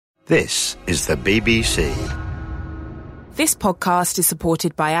This is the BBC. This podcast is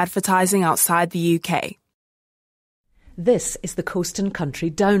supported by advertising outside the UK. This is the Coast and Country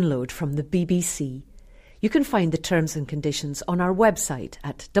download from the BBC. You can find the terms and conditions on our website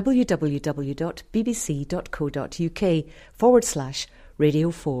at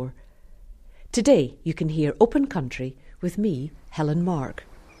www.bbc.co.uk/Radio 4. Today you can hear Open Country with me, Helen Mark.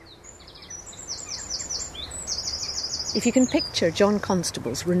 If you can picture John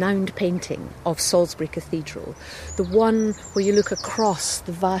Constable's renowned painting of Salisbury Cathedral, the one where you look across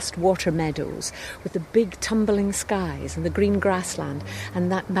the vast water meadows with the big tumbling skies and the green grassland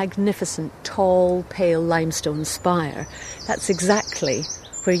and that magnificent tall, pale limestone spire, that's exactly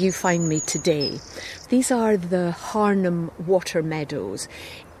where you find me today. These are the Harnham water meadows.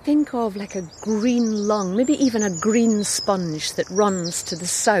 Think of like a green lung, maybe even a green sponge that runs to the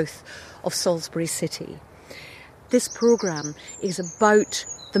south of Salisbury City. This programme is about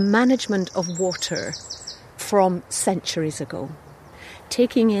the management of water from centuries ago.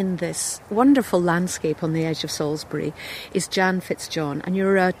 Taking in this wonderful landscape on the edge of Salisbury is Jan Fitzjohn, and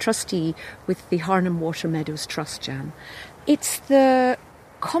you're a trustee with the Harnham Water Meadows Trust, Jan. It's the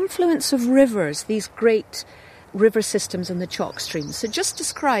confluence of rivers, these great river systems and the chalk streams. So just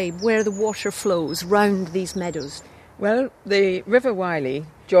describe where the water flows round these meadows. Well, the River Wiley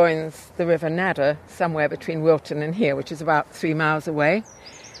joins the River Nadder somewhere between Wilton and here, which is about 3 miles away.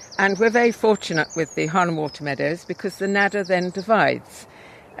 And we're very fortunate with the Harnham Water Meadows because the Nadder then divides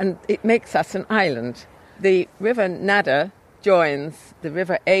and it makes us an island. The River Nadder joins the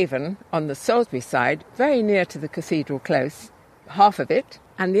River Avon on the Salisbury side, very near to the Cathedral Close, half of it,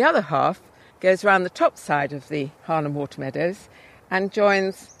 and the other half goes round the top side of the Harnham Water Meadows and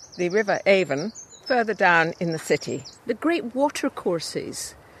joins the River Avon further down in the city. The great water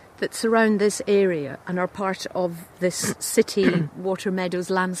courses that surround this area and are part of this city water meadows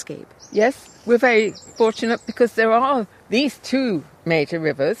landscape. Yes, we're very fortunate because there are these two major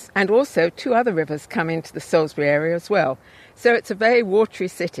rivers and also two other rivers come into the Salisbury area as well. So it's a very watery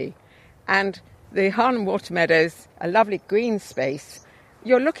city. And the Harnham Water Meadows, a lovely green space,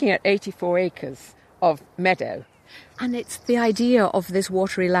 you're looking at 84 acres of meadow. And it's the idea of this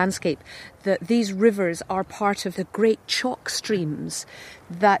watery landscape that these rivers are part of the great chalk streams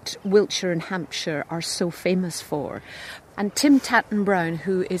that Wiltshire and Hampshire are so famous for. And Tim Tatton-Brown,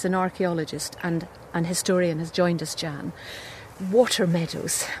 who is an archaeologist and an historian, has joined us, Jan. Water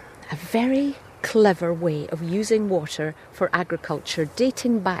meadows, a very clever way of using water for agriculture,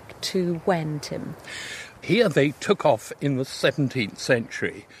 dating back to when, Tim? Here they took off in the 17th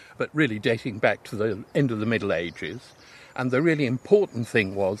century, but really dating back to the end of the Middle Ages. And the really important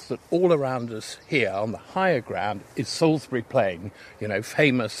thing was that all around us here on the higher ground is Salisbury Plain,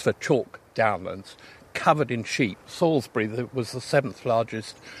 famous for chalk downlands, covered in sheep. Salisbury was the 7th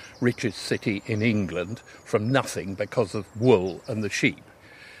largest, richest city in England from nothing because of wool and the sheep.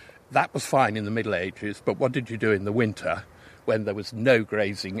 That was fine in the Middle Ages, but what did you do in the winter? When there was no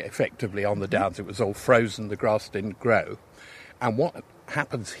grazing effectively on the downs, it was all frozen, the grass didn't grow. And what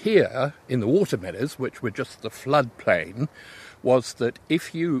happens here in the water meadows, which were just the floodplain, was that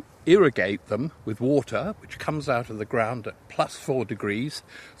if you irrigate them with water, which comes out of the ground at plus 4 degrees,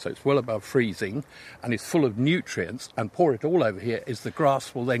 so it's well above freezing, and is full of nutrients, and pour it all over here, is the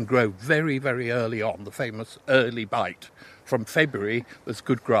grass will then grow very, very early on, the famous early bite. From February, there's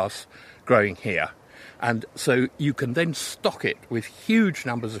good grass growing here. And so you can then stock it with huge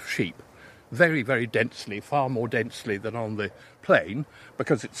numbers of sheep, very, very densely, far more densely than on the plain,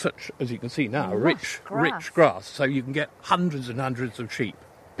 because it's such, as you can see now, rich grass. So you can get hundreds and hundreds of sheep.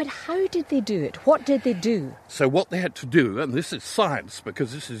 But how did they do it? What did they do? So what they had to do, and this is science,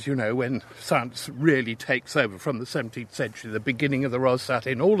 because this is, when science really takes over from the 17th century, the beginning of the Rosat,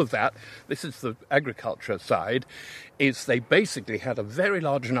 in all of that, this is the agriculture side, is they basically had a very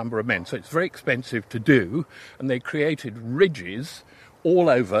large number of men, so it's very expensive to do, and they created ridges all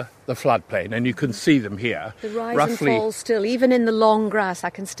over the floodplain, and you can see them here. The rise and fall still, even in the long grass,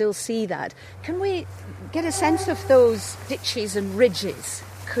 I can still see that. Can we get a sense of those ditches and ridges?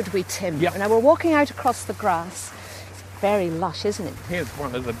 Could we, Tim? Yeah. Now we're walking out across the grass. It's very lush, isn't it? Here's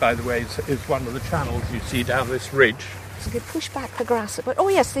one of the, by the way, is one of the channels you see down this ridge. So you could push back the grass a bit. Oh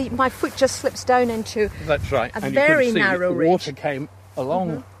yes, my foot just slips down into That's right. a and very you can see narrow the ridge. Water came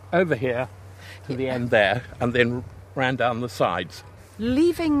along over here to the end there and then ran down the sides.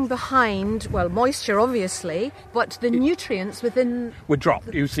 Leaving behind, well, moisture obviously, but the nutrients within... were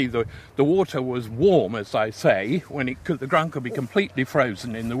dropped. You see, the water was warm, as I say, when the ground could be completely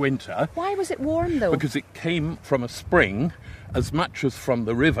frozen in the winter. Why was it warm, though? Because it came from a spring as much as from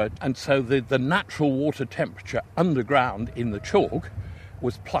the river, and so the natural water temperature underground in the chalk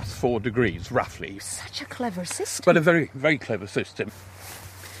was plus 4 degrees, roughly. Such a clever system. But a very, very clever system.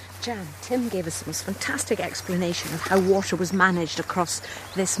 Jan, Tim gave us the most fantastic explanation of how water was managed across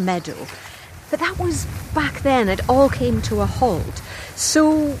this meadow. But that was back then. It all came to a halt.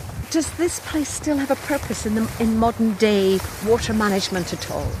 So does this place still have a purpose in modern day water management at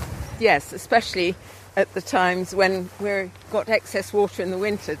all? Yes, especially at the times when we've got excess water in the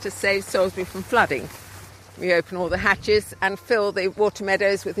winter to save Salisbury from flooding. We open all the hatches and fill the water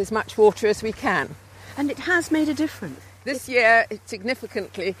meadows with as much water as we can. And it has made a difference. This year, it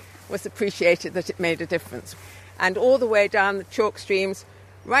significantly was appreciated that it made a difference. And all the way down the chalk streams,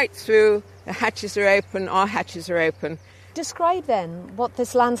 right through, the hatches are open, our hatches are open. Describe then what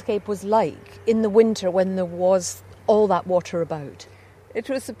this landscape was like in the winter when there was all that water about. It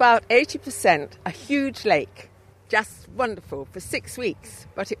was about 80% a huge lake, just wonderful for 6 weeks.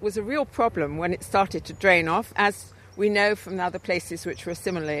 But it was a real problem when it started to drain off, as we know from other places which were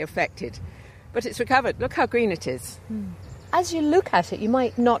similarly affected. But it's recovered. Look how green it is. As you look at it, you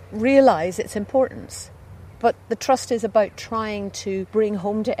might not realise its importance. But the Trust is about trying to bring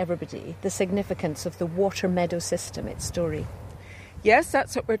home to everybody the significance of the water meadow system, its story. Yes,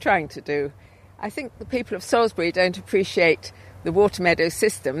 that's what we're trying to do. I think the people of Salisbury don't appreciate the water meadow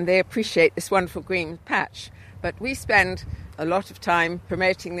system. They appreciate this wonderful green patch. But we spend a lot of time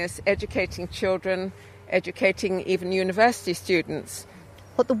promoting this, educating children, educating even university students.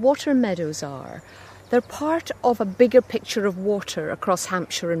 What the water meadows are, they're part of a bigger picture of water across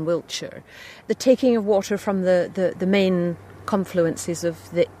Hampshire and Wiltshire. The taking of water from the main confluences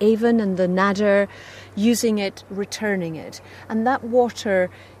of the Avon and the Nadder, using it, returning it. And that water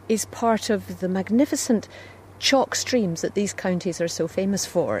is part of the magnificent chalk streams that these counties are so famous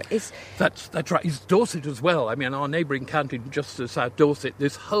for. That's right. It's Dorset as well. I mean, our neighbouring county just to South Dorset,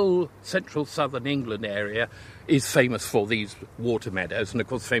 this whole central southern England area is famous for these water meadows, and of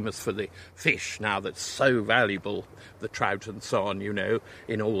course famous for the fish now that's so valuable, the trout and so on, you know,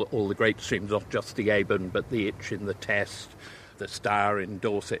 in all the great streams, not just the Avon, but the Itchen, the Test, the Stour in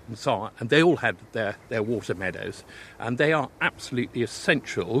Dorset and so on. And they all had their water meadows, and they are absolutely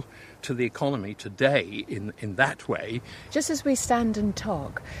essential to the economy today in that way. Just as we stand and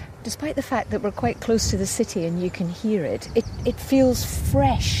talk, despite the fact that we're quite close to the city and you can hear it, it feels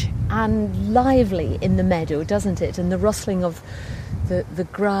fresh and lively in the meadow, doesn't it? And the rustling of the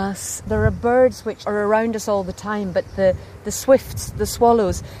grass. There are birds which are around us all the time, but the swifts, the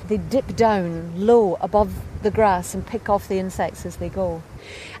swallows, they dip down low above the grass and pick off the insects as they go.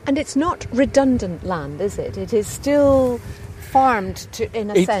 And it's not redundant land, is it? It is still farmed in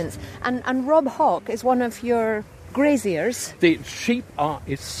a sense. And Rob Hawke is one of your graziers. The sheep are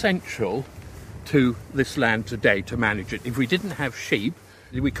essential to this land today to manage it. If we didn't have sheep,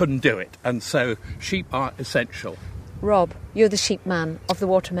 we couldn't do it. And so sheep are essential. Rob, you're the sheep man of the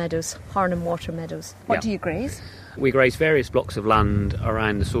water meadows, Harnham water meadows. What do you graze? We graze various blocks of land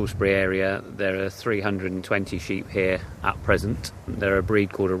around the Salisbury area. There are 320 sheep here at present. They're a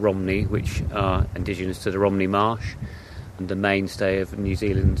breed called a Romney, which are indigenous to the Romney Marsh, and the mainstay of New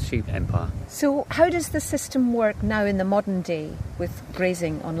Zealand's sheep empire. So how does the system work now in the modern day with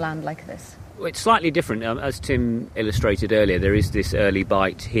grazing on land like this? Well, it's slightly different. As Tim illustrated earlier, there is this early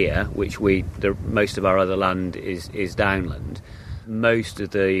bite here, which most of our other land is downland. Most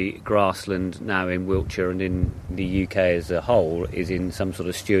of the grassland now in Wiltshire and in the UK as a whole is in some sort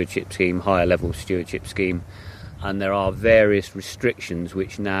of stewardship scheme, higher level stewardship scheme. And there are various restrictions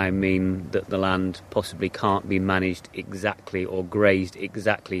which now mean that the land possibly can't be managed exactly or grazed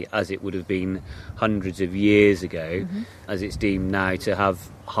exactly as it would have been hundreds of years ago, as it's deemed now to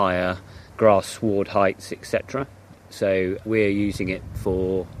have higher grass sward heights, etc. So we're using it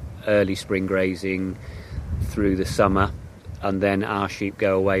for early spring grazing through the summer, and then our sheep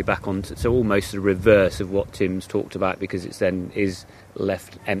go away back onto, so almost the reverse of what Tim's talked about, because it's then is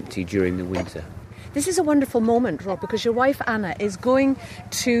left empty during the winter. This is a wonderful moment, Rob, because your wife Anna is going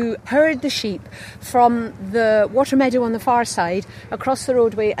to herd the sheep from the water meadow on the far side across the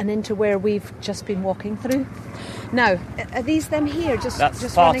roadway and into where we've just been walking through. Now, are these them here? That's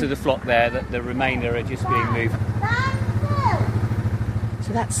part running? of the flock there. The remainder are just being moved.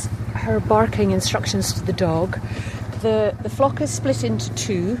 So that's her barking instructions to the dog. The flock is split into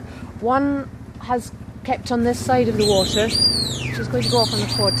two. One has kept on this side of the water. She's going to go off on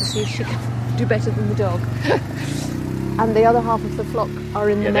the cord to see if she can do better than the dog. And the other half of the flock are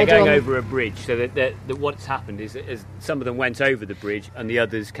in the meadow. They're going over a bridge, so that what's happened is some of them went over the bridge and the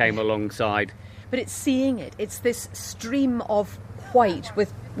others came alongside. But it's seeing it. It's this stream of white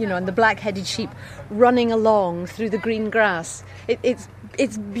with, and the black-headed sheep running along through the green grass.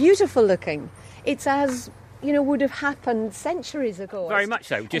 It's beautiful looking. It's as would have happened centuries ago. Very much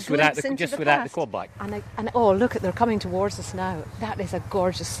so, just without the quad bike. And oh, look, they're coming towards us now. That is a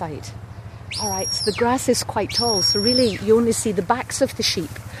gorgeous sight. All right, so the grass is quite tall, so really you only see the backs of the sheep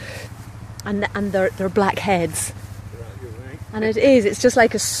and their black heads. And it's just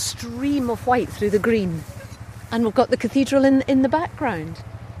like a stream of white through the green. And we've got the cathedral in the background.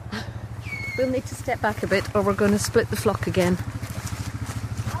 We'll need to step back a bit or we're going to split the flock again.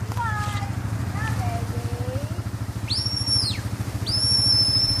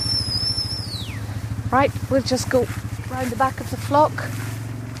 Right, we'll just go round the back of the flock.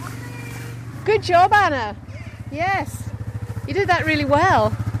 Good job, Anna. Yes, you did that really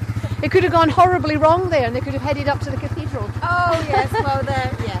well. It could have gone horribly wrong there and they could have headed up to the cathedral. Oh, yes, well,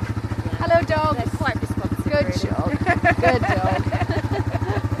 yeah. Hello, dog. They're quite responsive. Good really. Job. Good dog.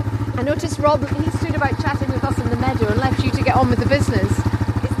 I noticed Rob, he stood about chatting with us in the meadow and left you to get on with the business.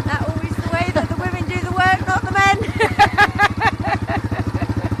 Isn't that always the way that the women do the work, not the men?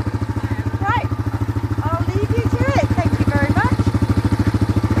 Right, I'll leave you to it. Thank you very much.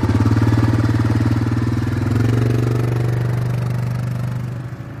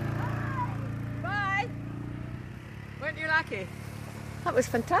 Bye. Weren't you lucky? That was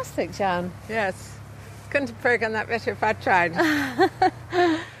fantastic, Jan. Yes. Couldn't have spoken that better if I'd tried.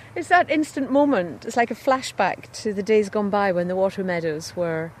 It's that instant moment. It's like a flashback to the days gone by when the water meadows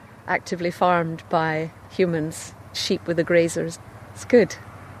were actively farmed by humans, sheep with the grazers. It's good.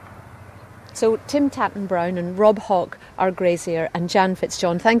 So Tim Tatton-Brown and Rob Hawke, our grazier, and Jan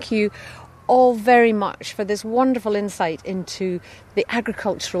Fitzjohn, thank you all very much for this wonderful insight into the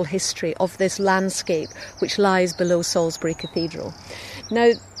agricultural history of this landscape which lies below Salisbury Cathedral.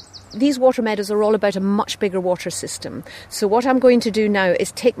 Now, these water meadows are all about a much bigger water system. So what I'm going to do now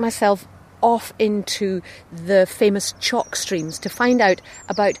is take myself off into the famous chalk streams to find out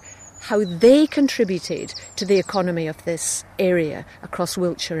about how they contributed to the economy of this area across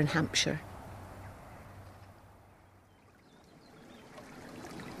Wiltshire and Hampshire.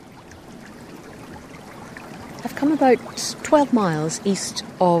 I've come about 12 miles east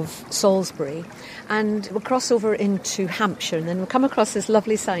of Salisbury and we'll cross over into Hampshire and then we'll come across this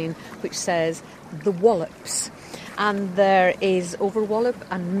lovely sign which says the Wallops. And there is Over Wallop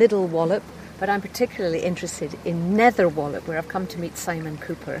and Middle Wallop, but I'm particularly interested in Nether Wallop where I've come to meet Simon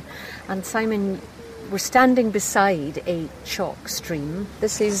Cooper. And Simon, we're standing beside a chalk stream.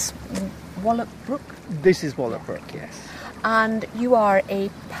 This is Wallop Brook? This is Wallop Brook, yes. And you are a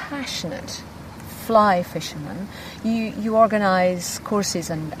passionate fly fisherman. You organise courses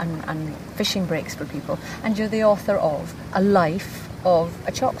and fishing breaks for people, and you're the author of A Life of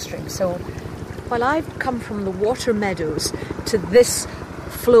a Chalk Stream. So while I've come from the water meadows to this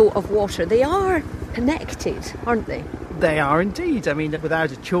flow of water, they are connected, aren't they? They are indeed. I mean,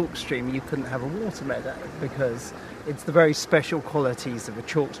 without a chalk stream you couldn't have a water meadow, because it's the very special qualities of a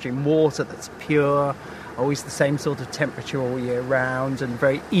chalk stream water that's pure, always the same sort of temperature all year round and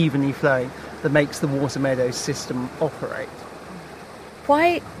very evenly flowing, that makes the water meadow system operate.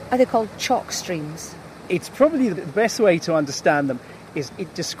 Why are they called chalk streams? It's probably the best way to understand them is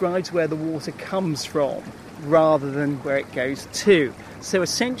it describes where the water comes from rather than where it goes to. So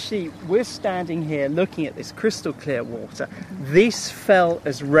essentially we're standing here looking at this crystal clear water. This fell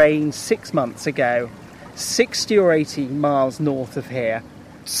as rain 6 months ago, 60 or 80 miles north of here,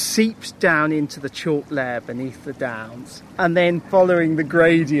 seeps down into the chalk layer beneath the downs, and then following the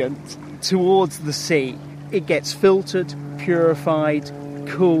gradient towards the sea, it gets filtered, purified,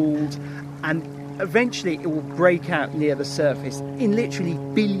 cooled, and eventually it will break out near the surface in literally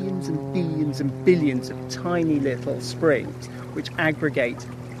billions and billions and billions of tiny little springs which aggregate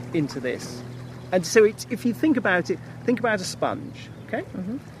into this. And so if you think about it, think about a sponge, okay?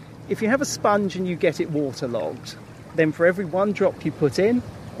 Mm-hmm. If you have a sponge and you get it waterlogged, then for every one drop you put in,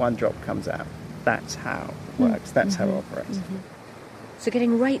 one drop comes out. That's how it works. That's how it operates. Mm-hmm. So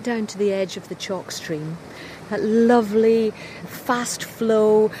getting right down to the edge of the chalk stream, that lovely fast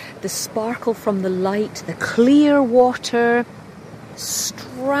flow, the sparkle from the light, the clear water,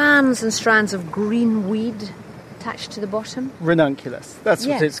 strands and strands of green weed attached to the bottom. Ranunculus, that's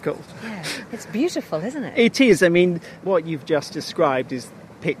what it's called. Yeah, it's beautiful, isn't it? It is. I mean, what you've just described is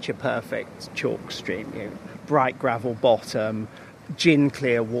picture perfect chalk stream. You know, bright gravel bottom, gin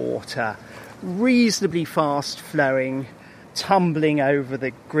clear water, reasonably fast flowing, tumbling over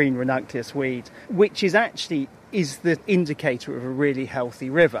the green ranunculus weed, which is actually the indicator of a really healthy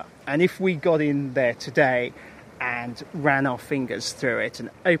river. And if we got in there today and ran our fingers through it and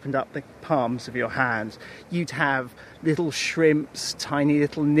opened up the palms of your hands, you'd have little shrimps, tiny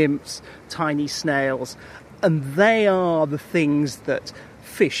little nymphs, tiny snails, and they are the things that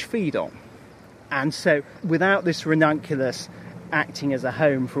fish feed on. And so without this ranunculus acting as a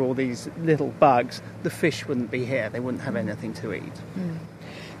home for all these little bugs, the fish wouldn't be here. They wouldn't have anything to eat.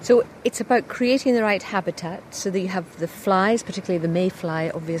 So it's about creating the right habitat so that you have the flies, particularly the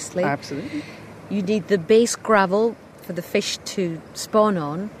mayfly, obviously. Absolutely. You need the base gravel for the fish to spawn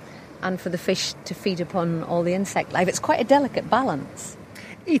on and for the fish to feed upon all the insect life. It's quite a delicate balance.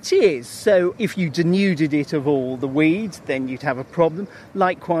 It is. So if you denuded it of all the weeds, then you'd have a problem.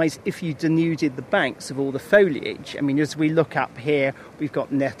 Likewise, if you denuded the banks of all the foliage, I mean, as we look up here, we've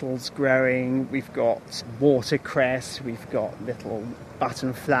got nettles growing, we've got watercress, we've got little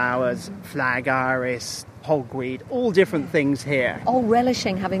button flowers, flag iris, hogweed, all different things here. All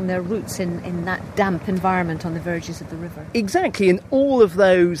relishing having their roots in that damp environment on the verges of the river. Exactly, and all of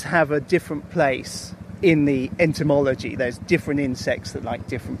those have a different place in the entomology. There's different insects that like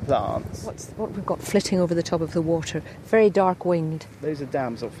different plants. What we've got flitting over the top of the water, very dark-winged. Those are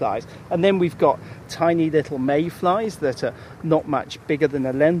damselflies. And then we've got tiny little mayflies that are not much bigger than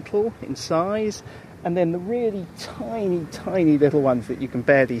a lentil in size. And then the really tiny, tiny little ones that you can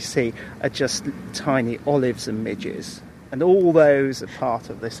barely see are just tiny olives and midges. And all those are part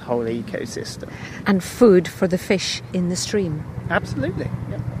of this whole ecosystem. And food for the fish in the stream. Absolutely.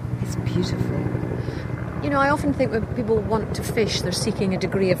 Yeah. It's beautiful. You know, I often think when people want to fish, they're seeking a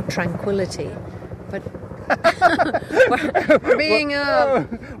degree of tranquility. But we're being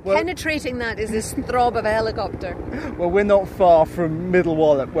penetrating that is this throb of a helicopter. Well, we're not far from Nether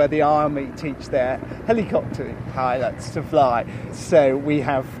Wallop, where the army teach their helicopter pilots to fly. So we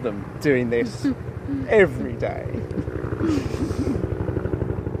have them doing this every day.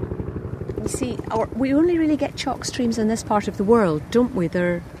 You see, we only really get chalk streams in this part of the world, don't we?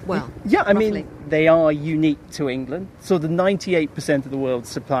 They're, well, yeah, I roughly. mean, they are unique to England. So the 98% of the world's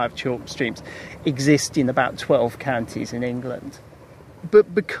supply of chalk streams exist in about 12 counties in England.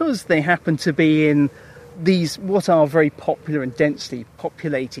 But because they happen to be in these, what are very popular and densely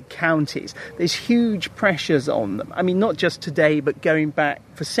populated counties, there's huge pressures on them. I mean, not just today, but going back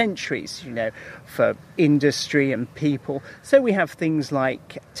for centuries, you know, for industry and people. So we have things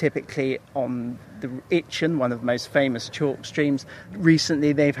like, typically on the Itchen, one of the most famous chalk streams,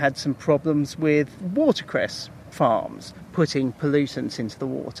 recently they've had some problems with watercress farms putting pollutants into the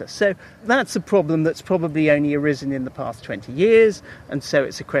water. So that's a problem that's probably only arisen in the past 20 years, and so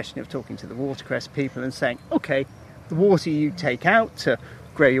it's a question of talking to the watercress people and saying, OK, the water you take out to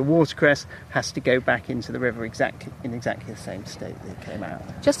grow your watercress has to go back into the river in exactly the same state that it came out.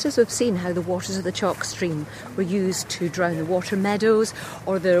 Just as we've seen how the waters of the chalk stream were used to drown the water meadows,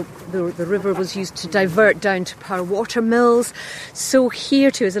 or the river was used to divert down to power water mills, so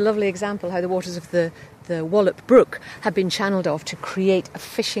here too is a lovely example how the waters of the Wallop Brook have been channelled off to create a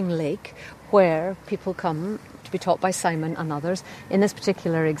fishing lake where people come to be taught by Simon and others. In this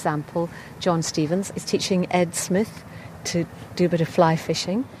particular example, John Stevens is teaching Ed Smith to do a bit of fly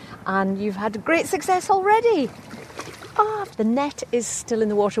fishing, and you've had great success already. The net is still in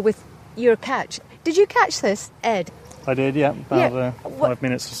the water with your catch. Did you catch this, Ed? I did, yeah, about 5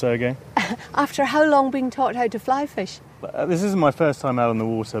 minutes or so ago. After how long being taught how to fly fish? This isn't my first time out on the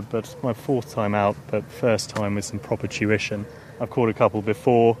water, but my fourth time out, but first time with some proper tuition. I've caught a couple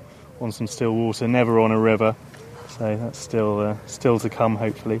before on some still water, never on a river, so that's still to come,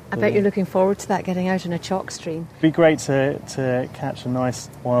 hopefully. I bet you're looking forward to that, getting out in a chalk stream. It'd be great to catch a nice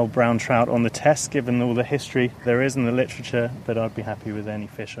wild brown trout on the test, given all the history there is in the literature, but I'd be happy with any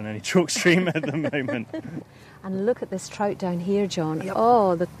fish on any chalk stream at the moment. And look at this trout down here, John. Yep.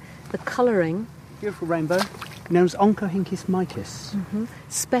 Oh, the colouring. Beautiful rainbow, known as Oncorhynchus mitis. Mm-hmm.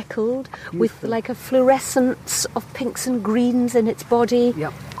 Speckled, with like a fluorescence of pinks and greens in its body.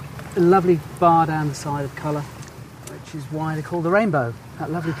 Yep. A lovely bar down the side of colour, which is why they call the rainbow. That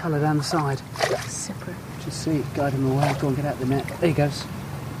lovely colour down the side. Super. Just see it, guide him away, go and get out the net. There he goes.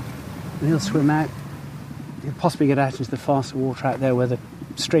 And he'll swim out. He'll possibly get out into the faster water out there where the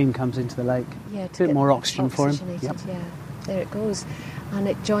stream comes into the lake. Yeah, a bit more oxygen for him. Yep. Yeah, there it goes. And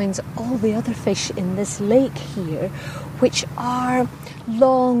it joins all the other fish in this lake here, which are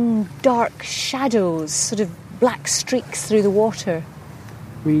long, dark shadows, sort of black streaks through the water.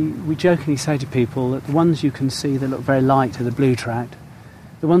 We jokingly say to people that the ones you can see that look very light are the blue trout,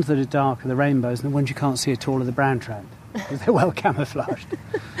 the ones that are dark are the rainbows, and the ones you can't see at all are the brown trout, because they're well camouflaged.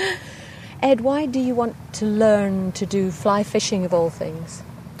 Ed, why do you want to learn to do fly fishing of all things?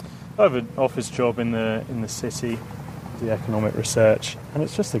 I have an office job in the city, the economic research, and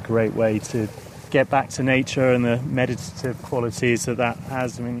it's just a great way to get back to nature and the meditative qualities that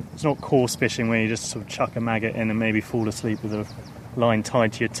has. I mean, it's not coarse fishing where you just sort of chuck a maggot in and maybe fall asleep with a line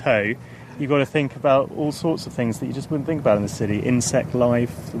tied to your toe. you've got to think about all sorts of things that you just wouldn't think about in the city. Insect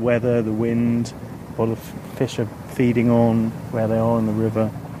life, the weather, the wind, what the fish are feeding on, where they are in the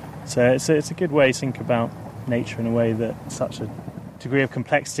river. So it's a good way to think about nature in a way that's such a degree of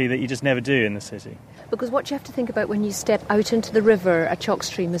complexity that you just never do in the city. Because what do you have to think about when you step out into the river at Chalk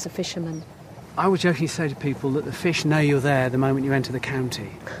Stream as a fisherman? I would jokingly say to people that the fish know you're there the moment you enter the county.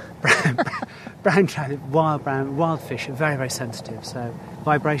 Brown trout, wild fish are very, very sensitive. So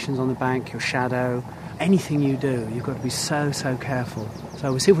vibrations on the bank, your shadow, anything you do, you've got to be so, so careful. So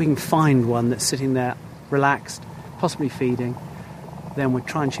we'll see if we can find one that's sitting there relaxed, possibly feeding. Then we'll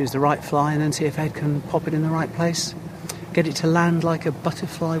try and choose the right fly and then see if Ed can pop it in the right place. Get it to land like a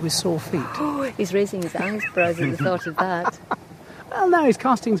butterfly with sore feet. Oh, he's raising his eyebrows at the thought of that. Well, no, his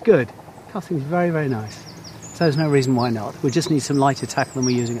casting's good. Casting's very, very nice. So there's no reason why not. We just need some lighter tackle than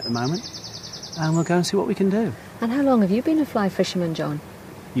we're using at the moment. And we'll go and see what we can do. And how long have you been a fly fisherman, John?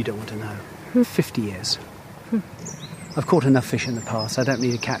 You don't want to know. 50 years. I've caught enough fish in the past. I don't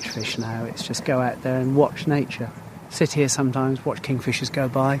need to catch fish now. It's just go out there and watch nature. Sit here sometimes, watch kingfishers go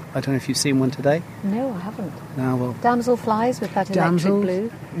by. I don't know if you've seen one today. No, I haven't. No, well... Damselflies with that electric blue.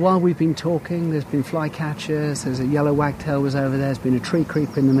 While we've been talking, there's been flycatchers, there's a yellow wagtail was over there, there's been a tree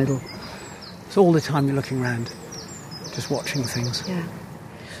creeper in the middle. So all the time you're looking around, just watching things. Yeah.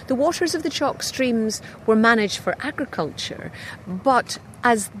 The waters of the chalk streams were managed for agriculture, but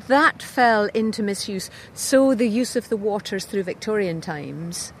as that fell into misuse, so the use of the waters through Victorian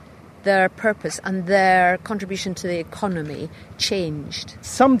times, their purpose and their contribution to the economy changed.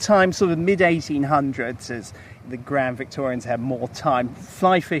 Sometime sort of mid-1800s, as the Grand Victorians had more time,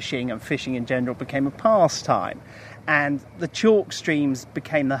 fly fishing and fishing in general became a pastime. And the chalk streams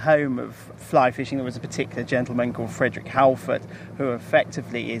became the home of fly fishing. There was a particular gentleman called Frederick Halford, who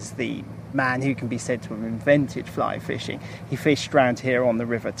effectively is the man who can be said to have invented fly fishing. He fished round here on the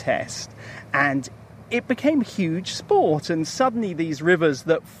River Test, and it became a huge sport. And suddenly these rivers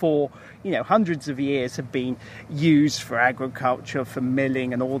that for hundreds of years have been used for agriculture, for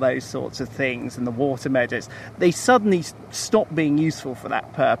milling and all those sorts of things, and the water meadows, they suddenly stopped being useful for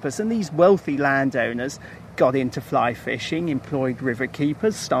that purpose. And these wealthy landowners got into fly fishing, employed river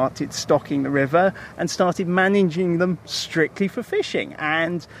keepers, started stocking the river and started managing them strictly for fishing.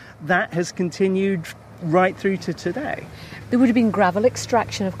 And that has continued right through to today. There would have been gravel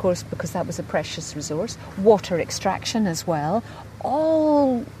extraction, of course, because that was a precious resource, water extraction as well,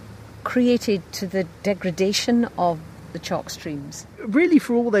 all created to the degradation of the chalk streams. Really,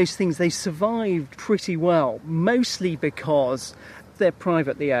 for all those things, they survived pretty well, mostly because they're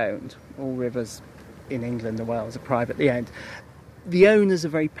privately owned. All rivers in England and Wales are privately owned. The owners are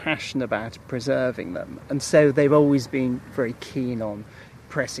very passionate about preserving them, and so they've always been very keen on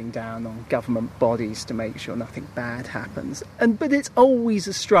pressing down on government bodies to make sure nothing bad happens. But it's always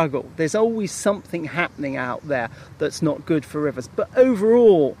a struggle. There's always something happening out there that's not good for rivers. But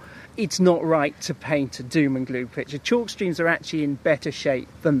overall, it's not right to paint a doom and gloom picture. Chalk streams are actually in better shape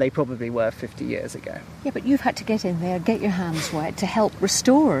than they probably were 50 years ago. Yeah, but you've had to get in there, get your hands wet to help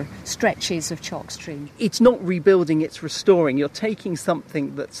restore stretches of chalk stream. It's not rebuilding, it's restoring. You're taking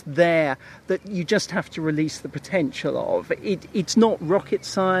something that's there that you just have to release the potential of. It's not rocket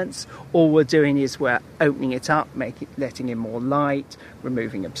science. All we're doing is we're opening it up, letting in more light,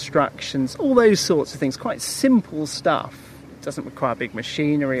 removing obstructions, all those sorts of things. Quite simple stuff. Doesn't require big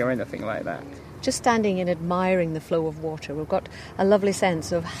machinery or anything like that. Just standing and admiring the flow of water, we've got a lovely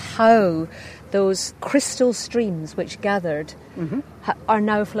sense of how those crystal streams which gathered are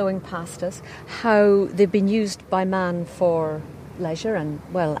now flowing past us, how they've been used by man for leisure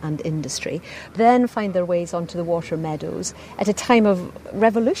and industry, then find their ways onto the water meadows at a time of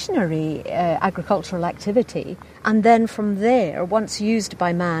revolutionary agricultural activity, and then from there, once used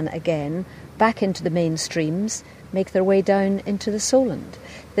by man again, back into the main streams, make their way down into the Solent.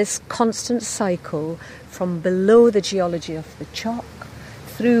 This constant cycle from below the geology of the chalk,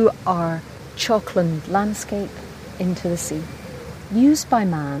 through our chalkland landscape, into the sea. Used by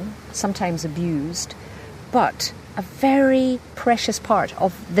man, sometimes abused, but a very precious part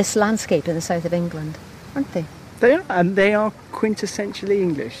of this landscape in the south of England, aren't they? They are, and they are quintessentially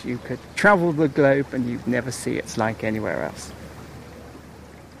English. You could travel the globe and you'd never see it's like anywhere else.